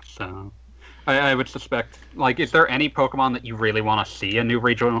 So I would suspect, like, is there any Pokemon that you really want to see a new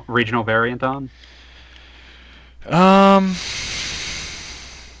regional variant on?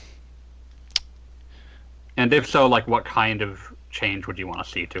 And if so, like, what kind of change would you want to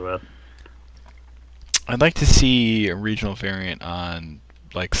see to it? I'd like to see a regional variant on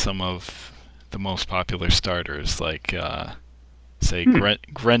like some of the most popular starters, like say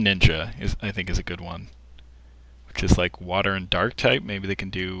Greninja I think is a good one, which is like water and dark type. Maybe they can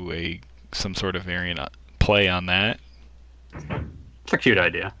do some sort of variant play on that. It's a cute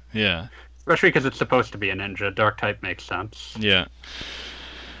idea. Yeah. Especially because it's supposed to be a ninja. Dark type makes sense. Yeah.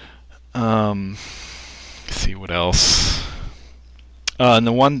 Let's see what else. And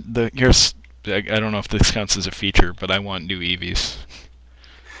here's I don't know if this counts as a feature, but I want new Eevees.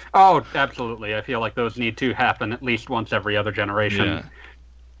 Oh, absolutely. I feel like those need to happen at least once every other generation.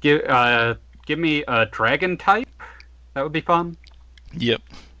 Yeah. Give me a dragon type. That would be fun. Yep.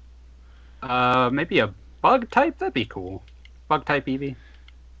 Maybe a bug type. That'd be cool. Bug type Eevee.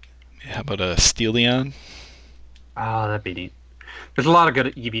 How about a Steelion? Oh, that'd be neat. There's a lot of good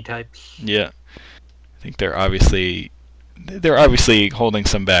Eevee types. Yeah. I think they're obviously holding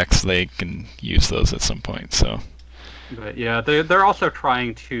some back so they can use those at some point. So. But yeah, they're also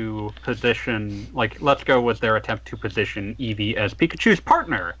trying to position, like, Let's Go was their attempt to position Eevee as Pikachu's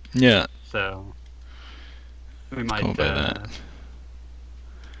partner. Yeah. So we might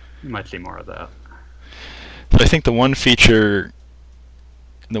we might see more of that. But I think the one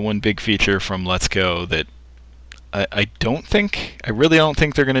big feature from Let's Go that I really don't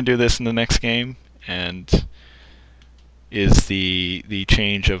think they're going to do this in the next game, and is the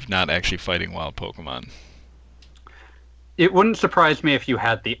change of not actually fighting wild Pokemon. It wouldn't surprise me if you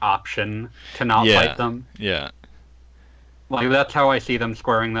had the option to not fight them. Yeah. Like, that's how I see them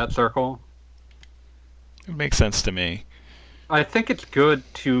squaring that circle. It makes sense to me. I think it's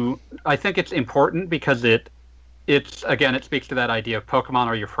important because it speaks to that idea of Pokemon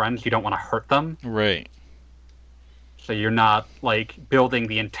are your friends, you don't want to hurt them. Right. So you're not, like, building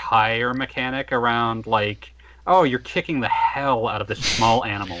the entire mechanic around, like, oh, you're kicking the hell out of this small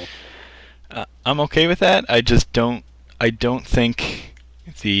animal. I'm okay with that. I don't think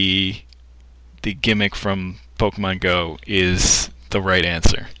the gimmick from Pokemon Go is the right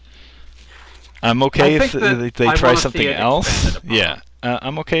answer. I'm okay if they try something else. Yeah,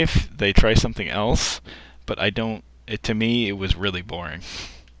 I'm okay if they try something else, but to me, it was really boring.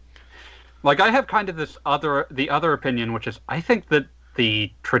 Like, I have kind of the other opinion, which is I think that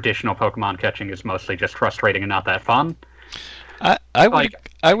the traditional Pokemon catching is mostly just frustrating and not that fun. I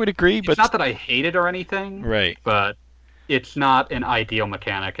would agree, but it's not that I hate it or anything. Right. But it's not an ideal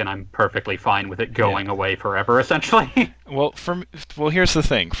mechanic, and I'm perfectly fine with it going away forever, essentially. Well, here's the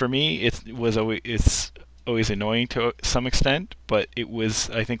thing. For me, it's always annoying to some extent, but it was,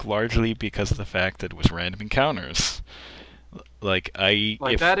 I think, largely because of the fact that it was random encounters.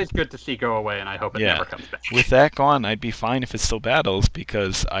 That is good to see go away, and I hope it never comes back. With that gone, I'd be fine if it's still battles,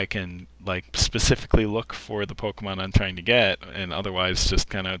 because I can specifically look for the Pokemon I'm trying to get, and otherwise just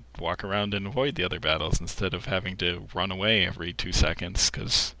kind of walk around and avoid the other battles instead of having to run away every 2 seconds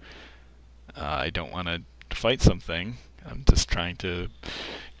because I don't want to fight something. I'm just trying to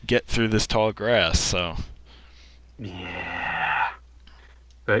get through this tall grass. So. Yeah.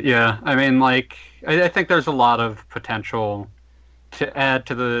 But yeah, I mean, I think there's a lot of potential to add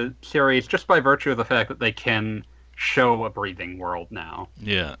to the series just by virtue of the fact that they can show a breathing world now.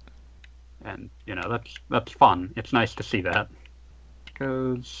 Yeah. And, that's fun. It's nice to see that.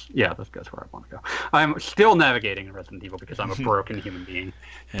 Because, this goes where I want to go. I'm still navigating in Resident Evil because I'm a broken human being.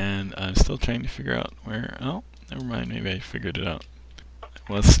 And I'm still trying to figure out where... Oh, never mind. Maybe I figured it out.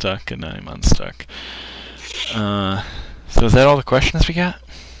 I was stuck and I'm unstuck. So is that all the questions we got?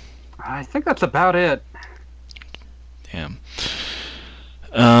 I think that's about it. Damn.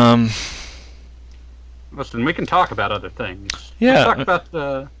 Listen, we can talk about other things. Yeah. Let's talk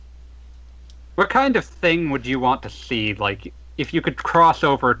about what kind of thing would you want to see? Like, if you could cross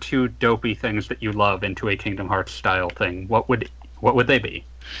over 2 dopey things that you love into a Kingdom Hearts style thing, what would they be?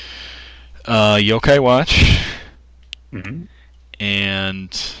 Yokai Watch. Mm-hmm.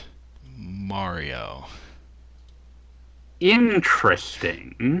 And Mario.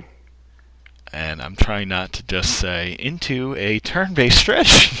 Interesting. And I'm trying not to just say into a turn-based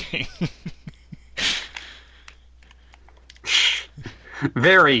strategy.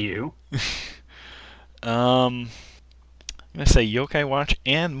 Very you. I'm gonna say Yokai Watch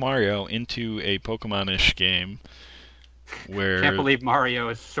and Mario into a Pokemon-ish game where Can't believe Mario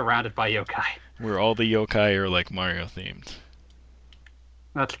is surrounded by yokai. Where all the yokai are like Mario themed.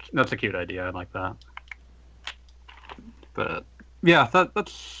 That's a cute idea. I like that. But yeah,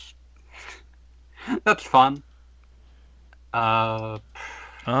 that's fun. Here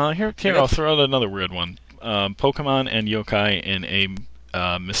I'll throw out another weird one. Pokemon and yokai in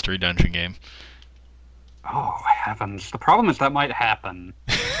a mystery dungeon game. Oh, heavens. The problem is that might happen.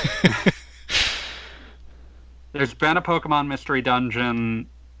 There's been a Pokemon Mystery Dungeon.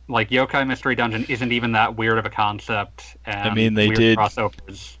 Like, Yokai Mystery Dungeon isn't even that weird of a concept. And I mean, they weird did-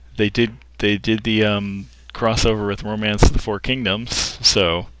 crossovers. They did the crossover with Romance of the Four Kingdoms,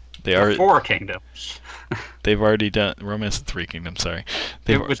 so Four Kingdoms. they've already done Romance of the Three Kingdoms. Sorry,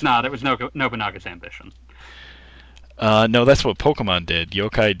 It was not. It was Nobunaga's ambition. no, that's what Pokemon did.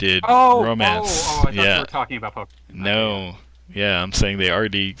 Yokai did Romance. I thought you yeah, were talking about Pokemon. no, yeah, I'm saying they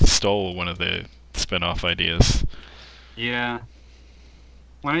already stole one of the spin-off ideas. Yeah.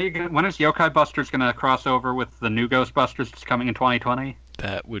 When is Yokai Busters gonna cross over with the new Ghostbusters that's coming in 2020?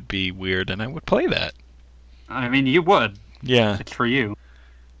 That would be weird, and I would play that. I mean, you would. Yeah, It's for you.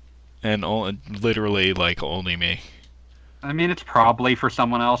 and literally like only me. I mean, it's probably for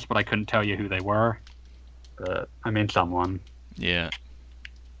someone else, but I couldn't tell you who they were. But I mean, someone. Yeah.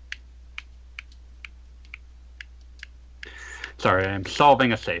 Sorry, I'm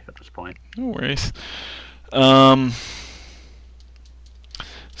solving a safe at this point. No worries.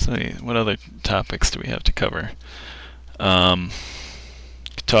 So what other topics do we have to cover?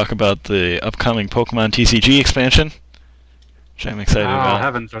 Talk about the upcoming Pokemon TCG expansion, which I'm excited Oh about.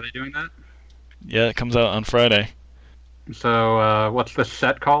 heavens, are they doing that? Yeah, it comes out on Friday. So, what's this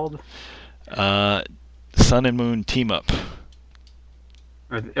set called? Sun and Moon Team Up.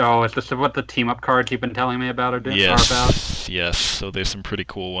 Is this what the team up cards you've been telling me about are about? Yes, yes. So there's some pretty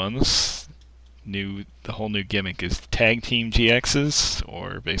cool ones. The whole new gimmick is Tag Team GXs,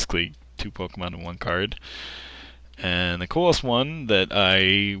 or basically two Pokemon in one card. And the coolest one that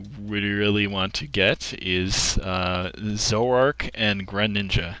I really want to get is Zoroark and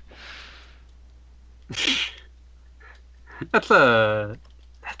Greninja. That's a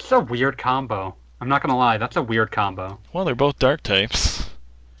weird combo. I'm not gonna lie, that's a weird combo. Well, they're both dark types.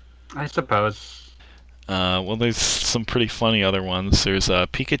 I suppose. Well, there's some pretty funny other ones. There's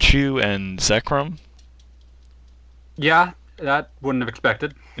Pikachu and Zekrom. Yeah, that wouldn't have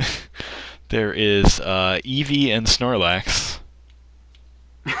expected. There is Eevee and Snorlax.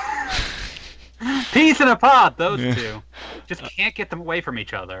 Peas in a pod, those Yeah. two. Just can't get them away from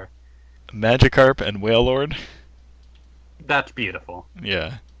each other. Magikarp and Wailord. That's beautiful.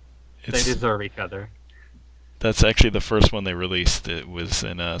 Yeah. They deserve each other. That's actually the first one they released. It was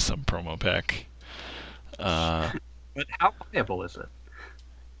in some promo pack. But how viable is it?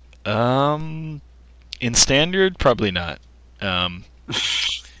 In standard, probably not. I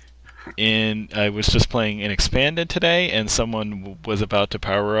was just playing in expanded today, and someone was about to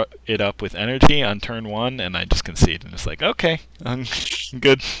power it up with energy on turn 1, and I just conceded. And it's like, okay, I'm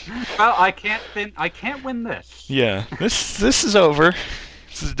good. Well, I can't win this. Yeah, this is over.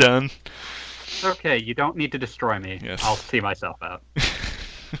 This is done. Okay, you don't need to destroy me. Yes. I'll see myself out.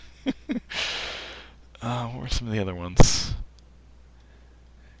 What were some of the other ones?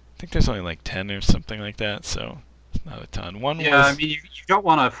 I think there's only like 10 or something like that, so it's not a ton. Yeah, I mean, you don't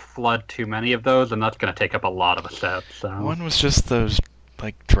want to flood too many of those, and that's going to take up a lot of a set. So. One was just those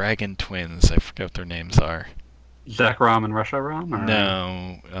like dragon twins. I forget what their names are. Zekrom and Reshiram? Or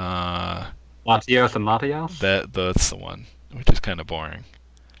No, Latios and Latios? that's the one, which is kind of boring.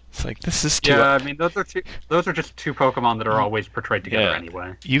 It's like this is too. Yeah, I mean those are just two Pokemon that are always portrayed together Yeah.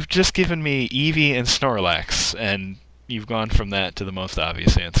 anyway. You've just given me Eevee and Snorlax, and you've gone from that to the most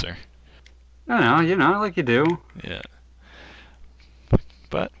obvious answer. I don't know, like you do. Yeah.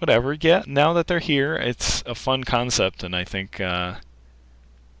 But whatever. Yeah, now that they're here, it's a fun concept, and I think they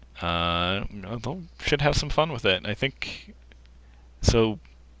should have some fun with it. I think so.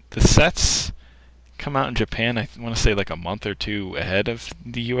 The sets come out in Japan, I want to say like a month or two ahead of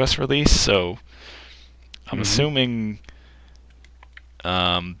the US release, so I'm assuming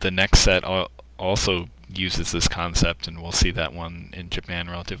the next set also uses this concept, and we'll see that one in Japan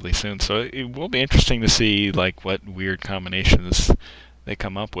relatively soon. So it will be interesting to see like what weird combinations they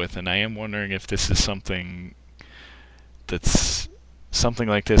come up with, and I am wondering if this is something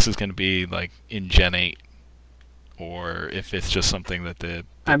like this is going to be like in Gen 8, or if it's just something that the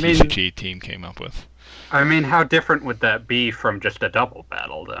TCG team came up with. I mean, how different would that be from just a double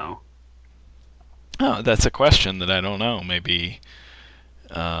battle, though? Oh, that's a question that I don't know. Maybe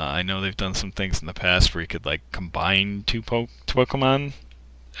I know they've done some things in the past where you could like combine two Pokemon,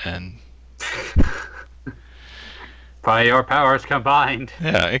 and By your powers combined,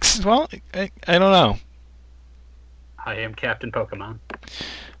 yeah, well, I don't know. I am Captain Pokemon.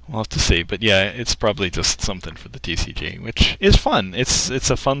 We'll have to see, but yeah, it's probably just something for the TCG, which is fun. It's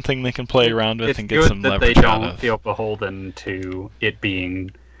a fun thing they can play around with It's and get good some that leverage they out don't of. feel beholden to it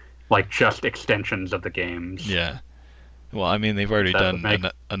being like just extensions of the games. Yeah. Well, I mean, they've already That would done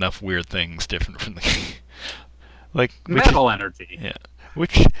make- enough weird things different from the Like Metal energy. Yeah,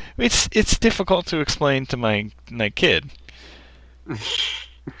 which it's difficult to explain to my kid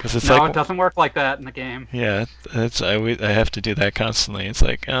because it's No, like it doesn't work like that in the game. yeah, I have to do that constantly. It's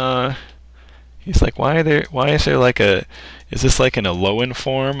like he's like why is there like is this like in a Alolan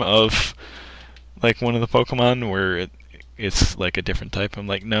form of like one of the Pokemon where it's like a different type? I'm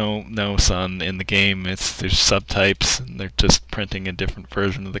like no son, in the game there's subtypes and they're just printing a different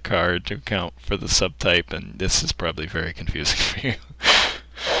version of the card to account for the subtype, and this is probably very confusing for you.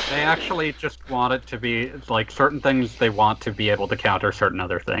 They actually just want it to be like certain things they want to be able to counter certain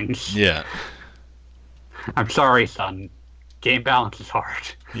other things. Yeah. I'm sorry, son. Game balance is hard.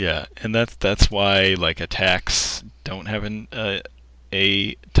 Yeah, and that's why like attacks don't have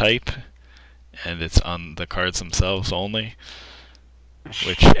a type, and it's on the cards themselves only,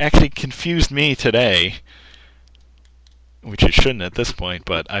 which actually confused me today. Which it shouldn't at this point,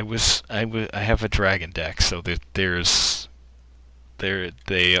 but I have a dragon deck, so they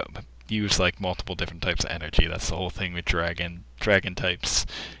use like multiple different types of energy. That's the whole thing with dragon types.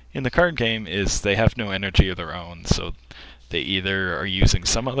 In the card game is they have no energy of their own, so they either are using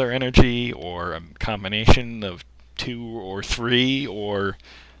some other energy or a combination of 2 or 3, or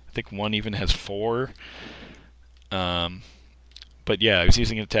I think one even has 4. But yeah, I was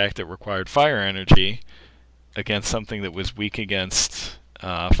using an attack that required fire energy against something that was weak against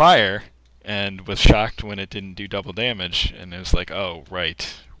fire, and was shocked when it didn't do double damage, and it was like, oh,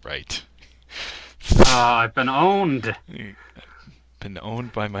 right. I've been owned. Been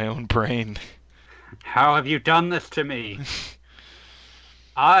owned by my own brain. How have you done this to me?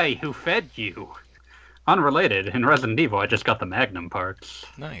 I who fed you. Unrelated, in Resident Evil, I just got the Magnum parts.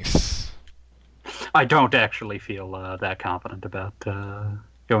 Nice. I don't actually feel that confident about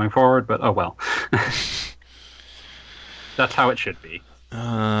going forward, but oh well. That's how it should be.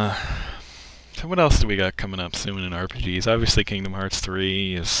 So what else do we got coming up soon in RPGs? Obviously, Kingdom Hearts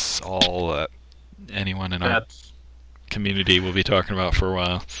 3 is all anyone in our community will be talking about for a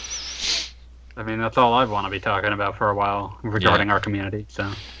while. I mean, that's all I want to be talking about for a while regarding our community.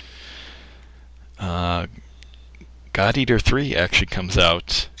 So, God Eater 3 actually comes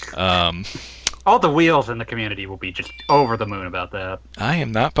out. All the wheels in the community will be just over the moon about that. I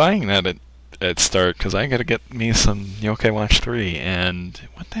am not buying that at start because I got to get me some Yokai Watch 3, and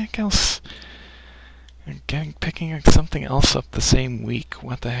what the heck else? Picking something else up the same week.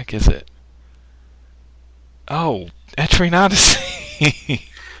 What the heck is it? Oh, Etrian Odyssey.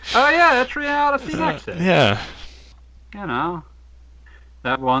 Oh yeah, Etrian Odyssey Nexus. Yeah. You know,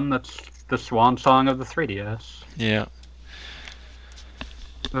 that one that's the swan song of the 3DS. Yeah.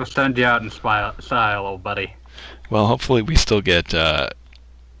 We'll send you out in style, old buddy. Well, hopefully we still get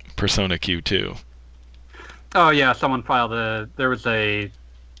Persona Q2. Oh yeah, someone filed there was a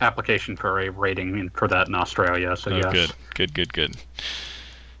application for a rating for that in Australia, so yes. Good.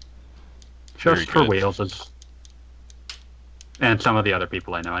 Just for wheels. And some of the other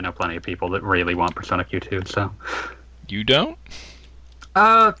people I know. I know plenty of people that really want Persona Q2, so. You don't?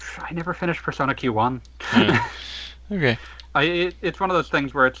 I never finished Persona Q1. Okay. It's one of those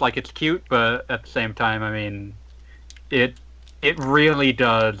things where it's like it's cute, but at the same time, I mean, it really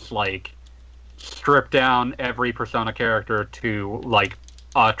does like strip down every Persona character to like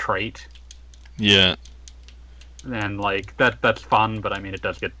a trait. Yeah. And like that's fun, but I mean it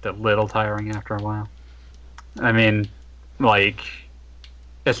does get a little tiring after a while. I mean, like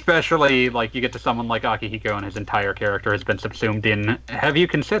especially like you get to someone like Akihiko and his entire character has been subsumed in have you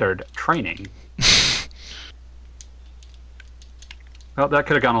considered training? Well, that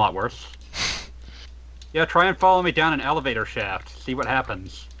could have gone a lot worse. Yeah, try and follow me down an elevator shaft. See what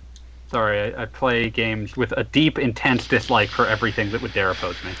happens. Sorry, I play games with a deep, intense dislike for everything that would dare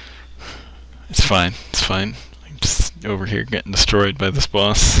oppose me. It's fine. I'm just over here getting destroyed by this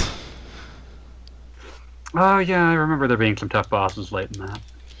boss. Oh, yeah, I remember there being some tough bosses late in that.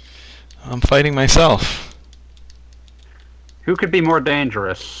 I'm fighting myself. Who could be more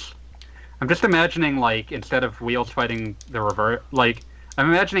dangerous? I'm just imagining, like, instead of Wheels fighting the reverse... Like, I'm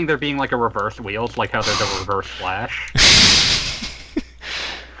imagining there being, like, a reverse Wheels, like how there's a reverse Flash.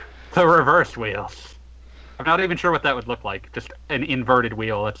 The reverse Wheels. I'm not even sure what that would look like. Just an inverted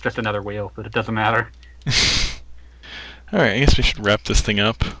wheel. It's just another wheel, but it doesn't matter. Alright, I guess we should wrap this thing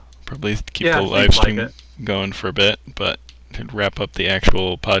up. Probably keep the live stream going for a bit, but to wrap up the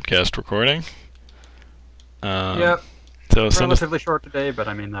actual podcast recording. Yep. So relatively short today, but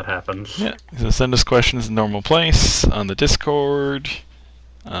I mean, that happens. Yeah, so send us questions in the normal place, on the Discord,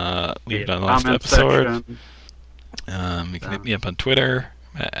 leave it on the last episode. You can hit me up on Twitter,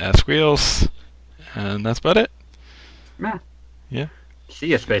 @AskWheels, and that's about it. Yeah. See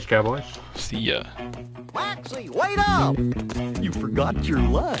ya, Space Cowboys. See ya. Waxy, wait up! You forgot your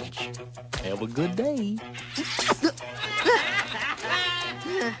lunch. Have a good day.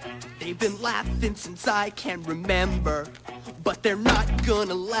 They've been laughing since I can remember, but they're not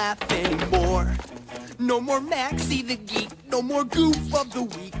gonna laugh anymore. No more Maxie the Geek, no more Goof of the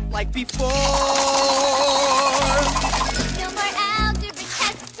Week like before. No more algebra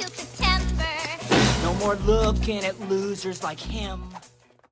tests till September. No more looking at losers like him.